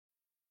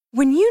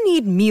When you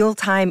need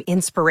mealtime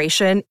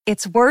inspiration,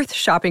 it's worth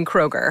shopping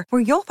Kroger,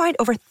 where you'll find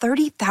over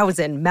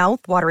 30,000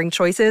 mouth-watering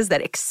choices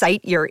that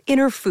excite your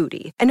inner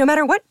foodie. And no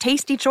matter what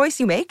tasty choice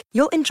you make,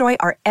 you'll enjoy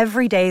our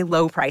everyday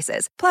low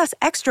prices, plus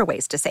extra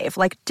ways to save,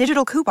 like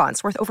digital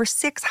coupons worth over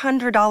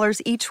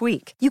 $600 each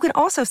week. You can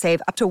also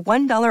save up to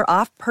 $1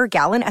 off per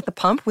gallon at the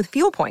pump with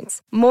fuel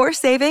points. More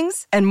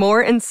savings and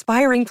more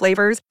inspiring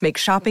flavors make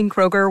shopping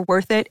Kroger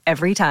worth it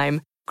every time.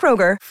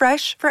 Kroger,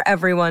 fresh for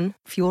everyone.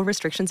 Fuel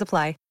restrictions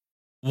apply.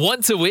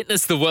 Want to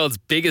witness the world's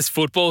biggest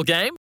football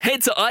game?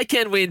 Head to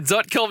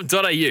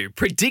iCanWin.com.au,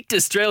 predict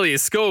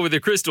Australia's score with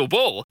a crystal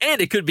ball, and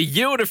it could be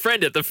you and a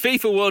friend at the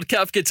FIFA World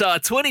Cup Qatar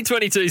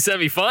 2022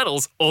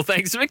 semi-finals, all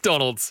thanks to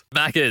McDonald's.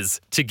 Maccas,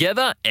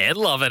 together and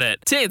loving it.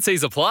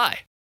 TNCs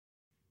apply.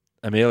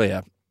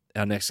 Amelia,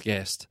 our next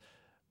guest,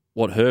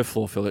 what her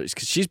floor filler is,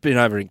 because she's been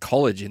over in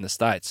college in the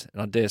States,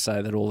 and I dare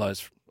say that all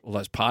those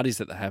parties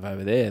that they have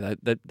over there,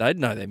 they'd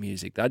know their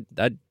music.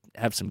 They'd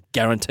have some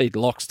guaranteed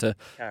locks to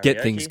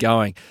get things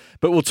going.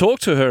 But we'll talk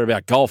to her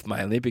about golf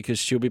mainly because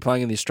she'll be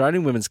playing in the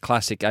Australian Women's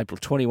Classic April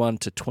 21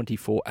 to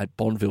 24 at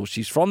Bonneville.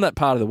 She's from that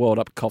part of the world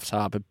up at Coffs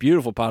Harbour,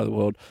 beautiful part of the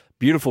world,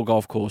 beautiful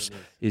golf course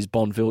is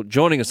Bonneville.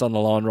 Joining us on the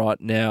line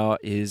right now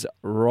is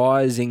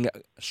rising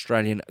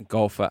Australian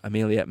golfer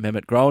Amelia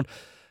Mehmet-Grohn.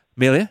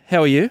 Amelia,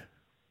 how are you?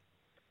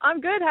 I'm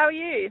good. How are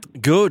you?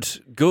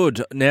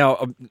 Good. Now,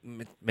 I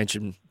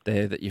mentioned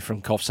there that you're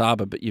from Coffs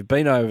Harbour, but you've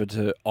been over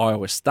to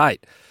Iowa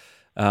State.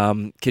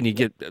 Can you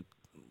get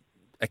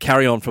a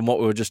carry-on from what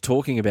we were just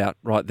talking about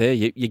right there?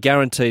 Your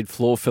guaranteed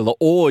floor filler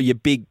or your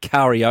big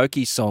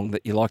karaoke song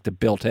that you like to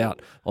belt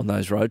out on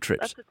those road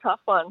trips? That's a tough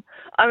one.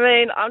 I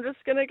mean, I'm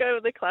just going to go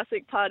with the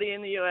classic Party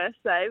in the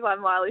USA by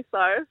Miley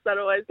Cyrus. That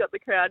always got the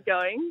crowd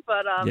going.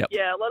 But,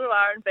 yeah, a lot of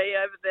R&B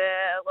over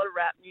there, a lot of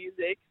rap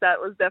music.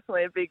 That was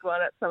definitely a big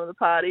one at some of the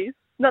parties.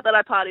 Not that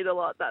I partied a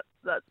lot. That's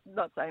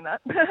not saying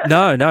that.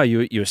 No,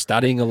 you were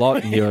studying a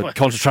lot and you were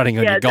concentrating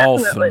on your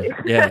golf. Definitely.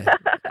 Yeah,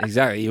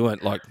 exactly. You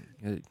weren't like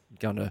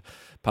going to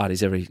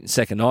parties every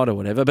second night or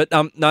whatever. But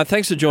no,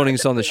 thanks for joining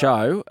us on the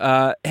show.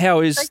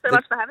 Thanks so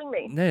much for having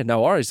me. Yeah,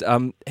 no worries.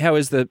 How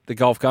is the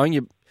golf going?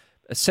 You're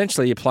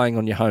playing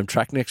on your home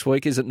track next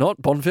week, is it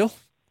not, Bonneville?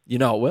 You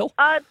know it well.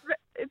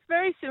 It's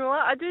very similar.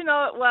 I do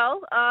know it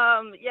well.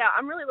 Yeah,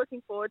 I'm really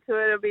looking forward to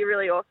it. It'll be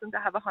really awesome to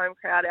have a home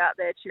crowd out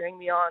there cheering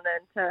me on,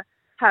 and to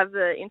have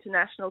the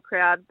international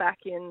crowd back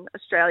in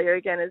Australia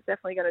again is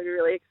definitely going to be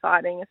really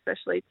exciting,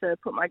 especially to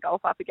put my golf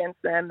up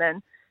against them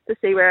and to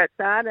see where it's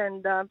at.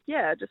 And,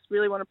 yeah, just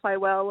really want to play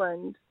well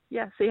and,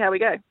 yeah, see how we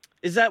go.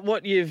 Is that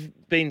what you've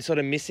been sort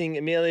of missing,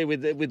 Amelia,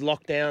 with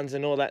lockdowns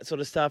and all that sort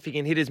of stuff? You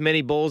can hit as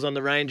many balls on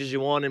the range as you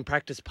want and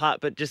practice putt,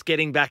 but just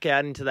getting back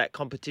out into that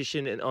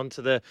competition and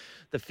onto the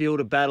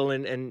field of battle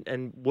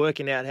and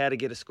working out how to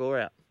get a score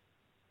out.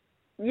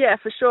 Yeah,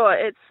 for sure.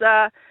 It's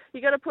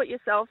you got to put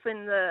yourself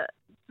in the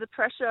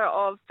pressure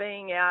of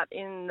being out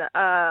in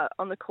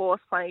on the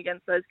course playing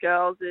against those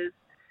girls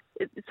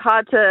it's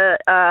hard to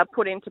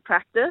put into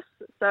practice.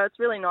 So it's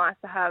really nice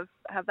to have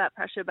that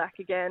pressure back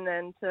again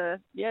and to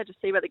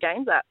just see where the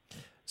game's at.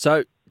 So,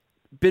 a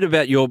bit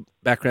about your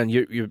background.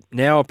 You're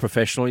now a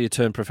professional. You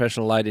turned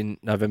professional late in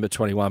November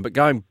 21. But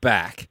going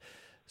back,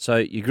 so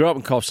you grew up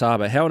in Coffs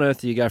Harbour. How on earth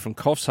do you go from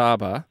Coffs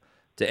Harbour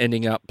to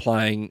ending up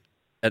playing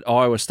at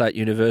Iowa State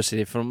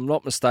University? If I'm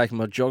not mistaken,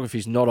 my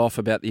geography's not off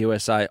about the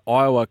USA.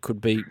 Iowa could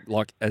be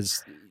like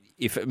as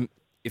if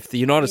the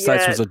United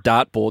States was a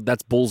dartboard,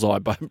 that's bullseye,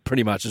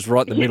 pretty much. It's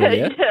right in the middle,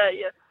 yeah?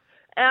 Yeah.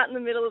 Out in the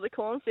middle of the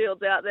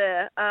cornfields out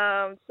there.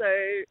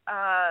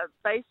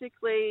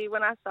 Basically,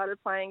 when I started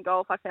playing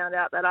golf, I found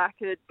out that I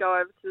could go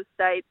over to the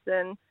States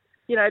and,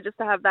 just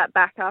to have that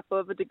backup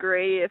of a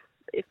degree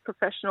if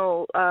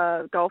professional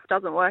golf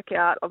doesn't work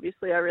out.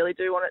 Obviously, I really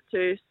do want it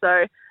to.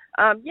 So,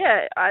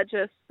 I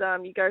just,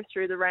 you go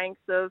through the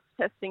ranks of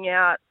testing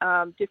out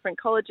different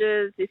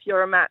colleges if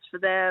you're a match for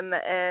them.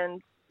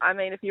 And, I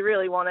mean, if you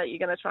really want it, you're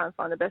going to try and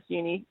find the best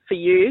uni for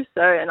you.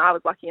 So, and I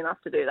was lucky enough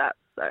to do that.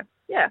 So,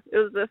 yeah, it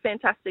was a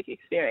fantastic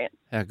experience.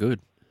 How good.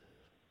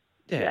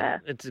 Yeah.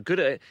 It's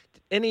good.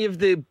 Any of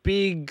the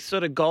big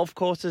sort of golf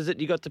courses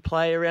that you got to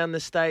play around the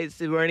States,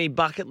 there were any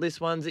bucket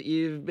list ones that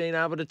you've been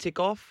able to tick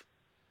off?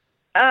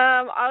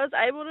 I was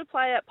able to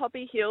play at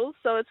Poppy Hills,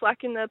 so it's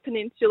like in the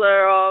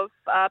peninsula of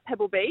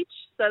Pebble Beach.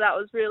 So that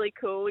was really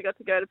cool. We got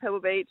to go to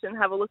Pebble Beach and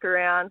have a look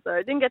around. So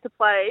I didn't get to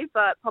play,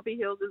 but Poppy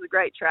Hills is a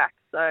great track.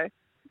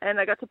 And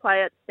I got to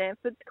play at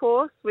Stanford's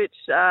course, which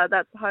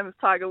that's the home of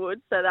Tiger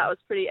Woods. So that was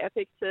pretty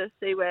epic to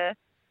see where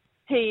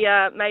he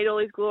made all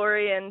his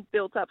glory and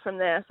built up from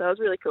there. So it was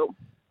really cool.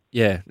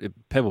 Yeah,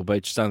 Pebble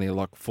Beach is only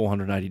like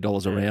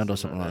 $480 a round or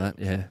something like that.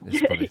 Yeah,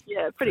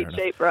 it's pretty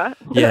cheap, right?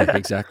 Yeah,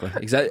 exactly.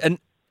 And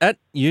at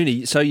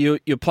uni, so you're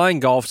playing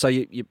golf. So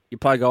you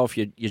play golf,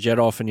 you jet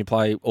off, and you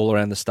play all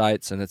around the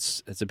States, and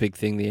it's a big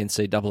thing. The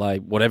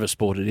NCAA, whatever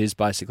sport it is,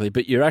 basically.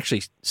 But you're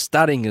actually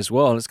studying as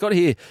well, and it's got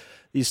here.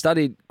 You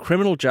studied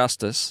criminal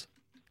justice,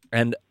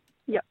 and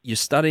you're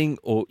studying,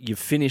 or you've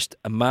finished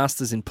a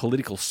master's in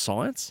political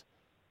science.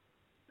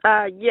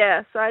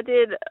 Yeah, so I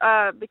did,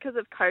 because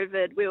of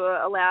COVID, we were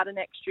allowed an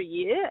extra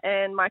year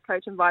and my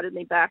coach invited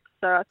me back.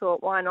 So I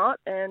thought, why not?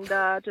 And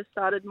just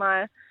started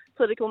my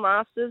political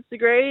master's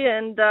degree.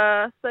 And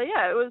so,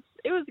 yeah, it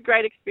was a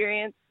great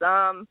experience.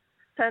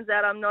 Turns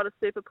out I'm not a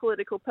super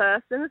political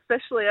person,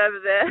 especially over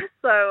there.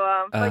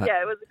 So, but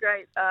yeah, it was a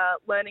great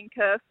learning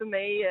curve for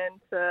me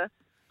and to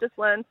just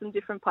learn some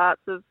different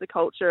parts of the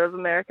culture of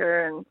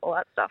America and all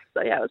that stuff.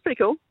 So, yeah, it was pretty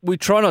cool. We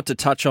try not to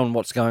touch on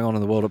what's going on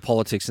in the world of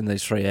politics in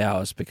these 3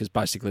 hours because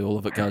basically all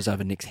of it goes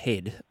over Nick's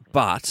head.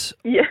 But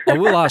Yeah. I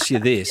will ask you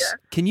this. Yeah.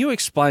 Can you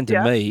explain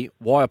to me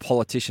why a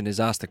politician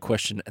is asked a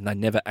question and they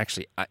never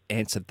actually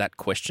answered that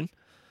question?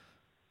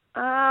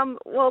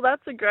 Well,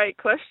 that's a great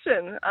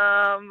question.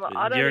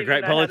 You're a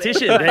great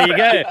politician. There you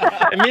go.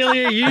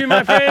 Amelia, you,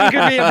 my friend,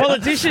 could be a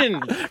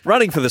politician.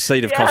 Running for the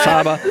seat of Coffs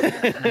Harbour.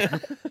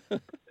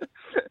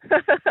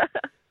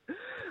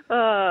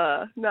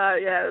 No,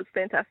 yeah, it was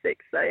fantastic.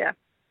 So, yeah.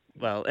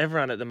 Well,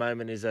 everyone at the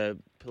moment is a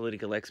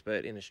political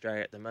expert in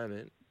Australia at the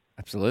moment.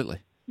 Absolutely.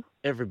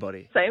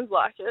 Everybody. Seems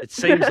like it. It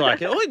seems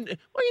like it. All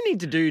you need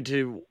to do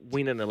to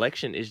win an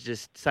election is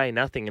just say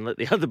nothing and let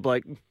the other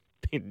bloke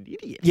be an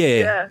idiot.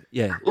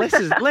 Yeah.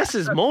 Less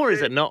is more,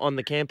 is it not, on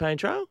the campaign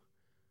trail?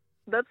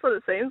 That's what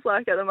it seems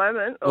like at the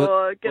moment,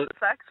 or get the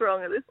facts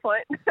wrong at this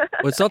point.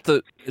 Well, it's not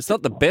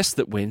the best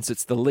that wins;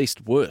 it's the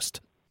least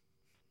worst.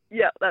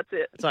 Yeah, that's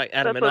it. It's like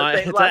Adam That's and what I. it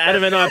seems It's like. like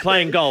Adam and I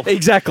playing golf.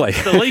 Exactly.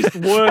 It's the least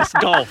worst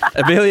golf.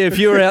 Amelia, if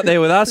you were out there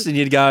with us and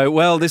you'd go,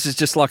 well, this is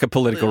just like a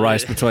political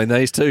race between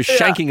these two,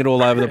 shanking it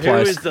all over the Who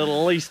place. is the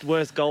least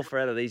worst golfer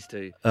out of these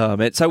two? Oh,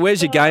 man. So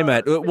where's your game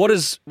at? What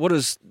was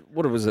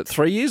it,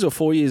 3 years or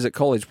 4 years at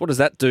college? What does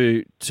that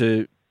do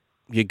to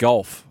your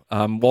golf?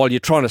 While you're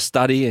trying to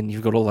study and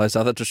you've got all those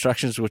other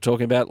distractions we're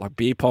talking about, like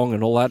beer pong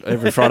and all that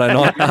every Friday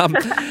night.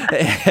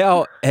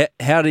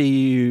 How do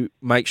you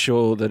make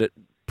sure that it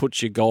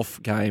puts your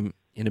golf game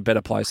in a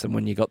better place than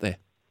when you got there?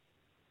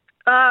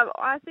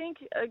 I think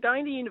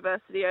going to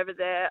university over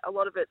there, a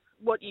lot of it's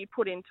what you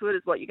put into it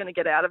is what you're going to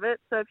get out of it.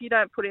 So if you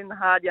don't put in the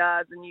hard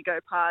yards and you go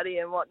party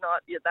and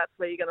whatnot, that's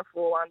where you're going to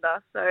fall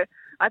under. So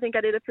I think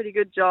I did a pretty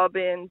good job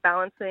in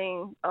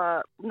balancing,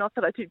 not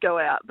that I did go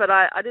out, but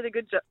I did a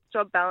good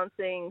job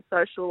balancing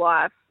social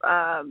life,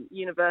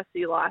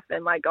 university life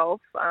and my golf.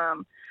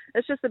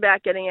 It's just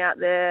about getting out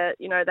there.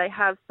 You know, they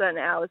have certain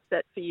hours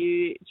set for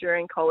you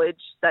during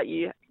college that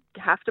you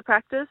have to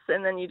practice,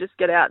 and then you just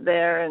get out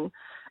there and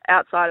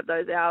outside of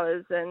those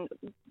hours. And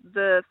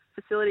the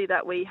facility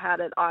that we had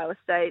at Iowa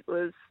State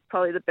was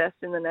probably the best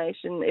in the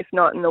nation, if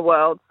not in the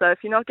world. So if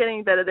you're not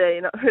getting better there,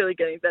 you're not really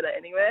getting better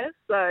anywhere.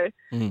 So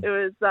it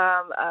was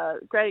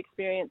a great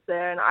experience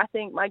there. And I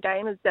think my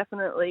game has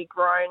definitely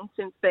grown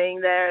since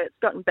being there. It's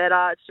gotten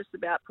better. It's just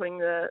about putting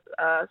the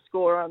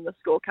score on the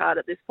scorecard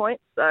at this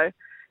point. So,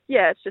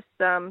 yeah, it's just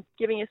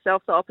giving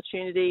yourself the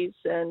opportunities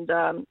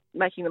and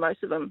making the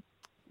most of them.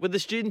 Were the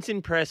students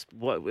impressed?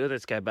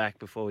 Let's go back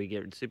before we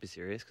get super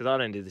serious, because I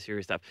don't do the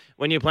serious stuff.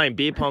 When you're playing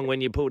beer pong, when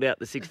you pulled out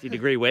the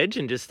 60-degree wedge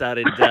and just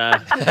started... Pop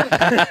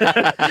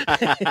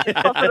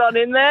it on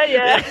in there,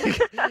 yeah.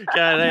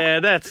 Yeah,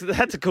 that's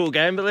a cool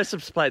game, but let's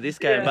just play this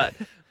game. Yeah. But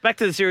back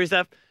to the serious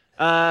stuff.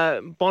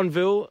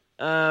 Bonneville,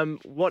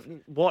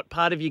 what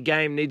part of your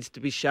game needs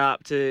to be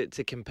sharp to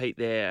compete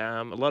there?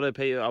 A lot of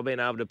people, I've been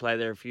able to play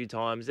there a few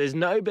times. There's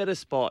no better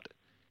spot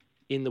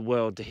in the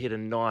world to hit a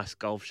nice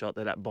golf shot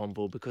than at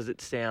Bonneville because it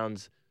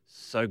sounds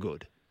so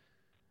good.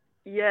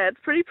 Yeah,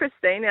 it's pretty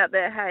pristine out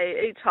there.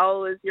 Hey, each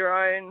hole is your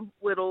own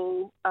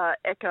little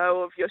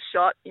echo of your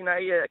shot. You know,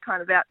 you're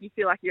kind of out. You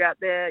feel like you're out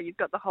there. You've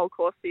got the whole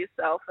course to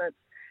yourself, and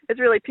it's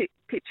really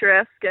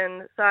picturesque.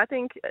 And so I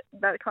think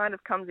that kind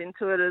of comes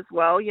into it as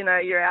well. You know,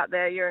 you're out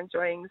there, you're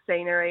enjoying the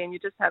scenery, and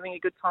you're just having a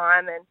good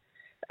time. And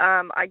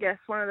I guess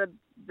one of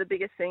the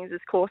biggest things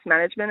is course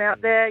management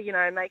out there. You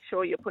know, make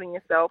sure you're putting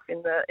yourself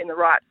in the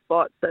right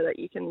spot so that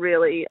you can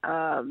really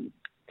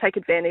take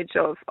advantage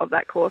of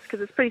that course,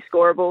 because it's pretty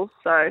scoreable.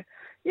 So,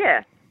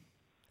 yeah.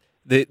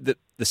 The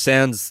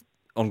sounds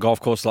on golf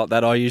course like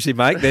that I usually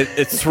make,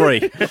 it's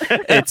three.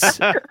 It's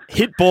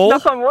hit ball.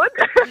 Knock on wood.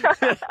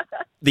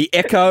 The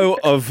echo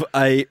of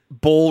a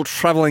ball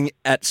travelling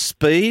at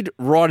speed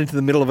right into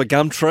the middle of a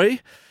gum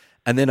tree,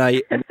 and then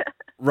a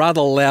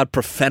rather loud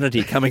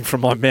profanity coming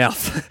from my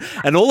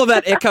mouth. And all of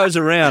that echoes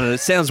around, and it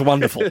sounds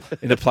wonderful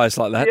in a place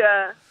like that.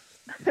 Yeah.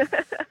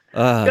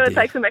 Oh, got to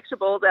take some extra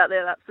balls out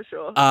there, that's for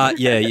sure.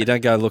 Yeah, you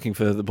don't go looking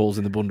for the balls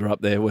in the bunda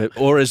up there.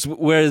 Whereas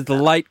the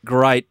late,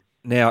 great,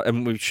 now,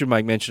 and we should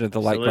make mention of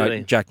the late,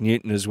 great Jack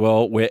Newton as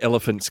well, where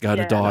elephants go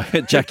to die.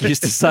 Jack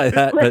used to say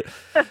that,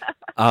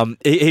 but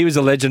he was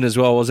a legend as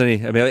well, wasn't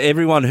he? I mean,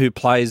 everyone who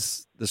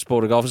plays the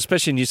sport of golf,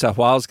 especially in New South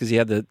Wales, because he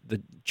had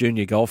the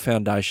Junior Golf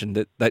Foundation,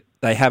 that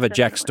they have a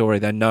Jack story.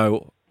 They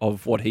know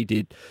of what he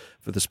did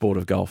for the sport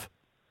of golf.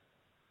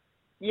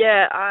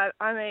 Yeah,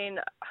 I mean,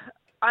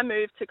 I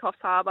moved to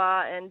Coffs Harbour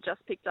and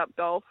just picked up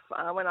golf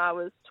when I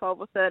was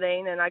 12 or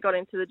 13, and I got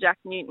into the Jack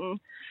Newton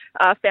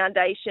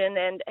Foundation,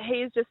 and he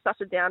is just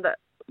such a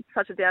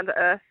such a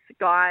down-to-earth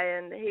guy,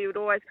 and he would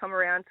always come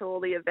around to all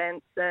the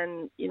events,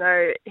 and, you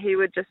know, he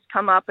would just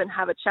come up and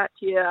have a chat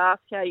to you,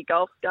 ask how your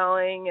golf's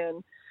going,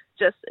 and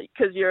just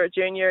because you're a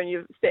junior and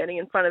you're standing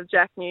in front of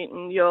Jack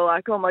Newton, you're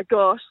like, oh my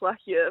gosh, like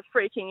you're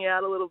freaking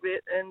out a little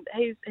bit, and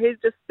he's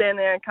just stand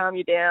there and calm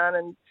you down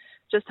and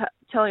just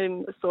tell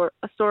him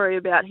a story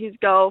about his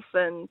golf.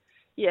 And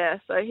yeah,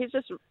 so he's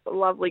just a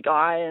lovely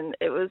guy, and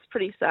it was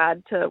pretty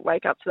sad to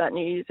wake up to that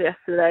news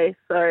yesterday.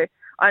 So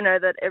I know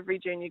that every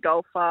junior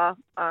golfer,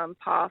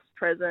 past,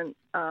 present,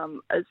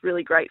 is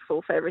really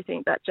grateful for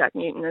everything that Jack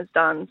Newton has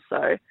done.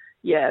 So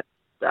yeah,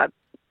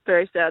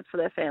 very sad for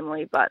their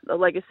family, but the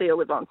legacy will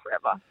live on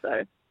forever.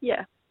 So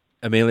yeah.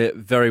 Amelia,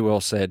 very well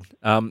said.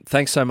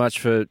 Thanks so much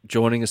for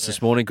joining us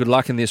this morning. Good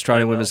luck in the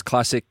Australian Women's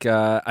Classic,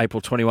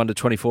 April 21 to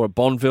 24 at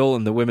Bonneville,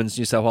 and the Women's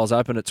New South Wales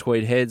Open at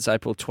Tweed Heads,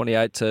 April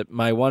 28 to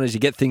May 1. As you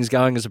get things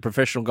going as a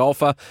professional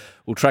golfer,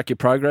 we'll track your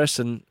progress,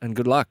 and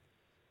good luck.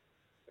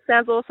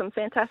 Sounds awesome.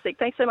 Fantastic.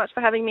 Thanks so much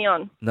for having me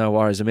on. No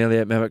worries.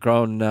 Amelia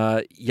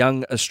Mehmet-Grohn,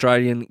 young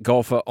Australian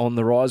golfer on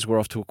the rise. We're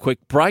off to a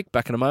quick break.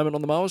 Back in a moment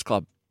on the Mowers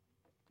Club.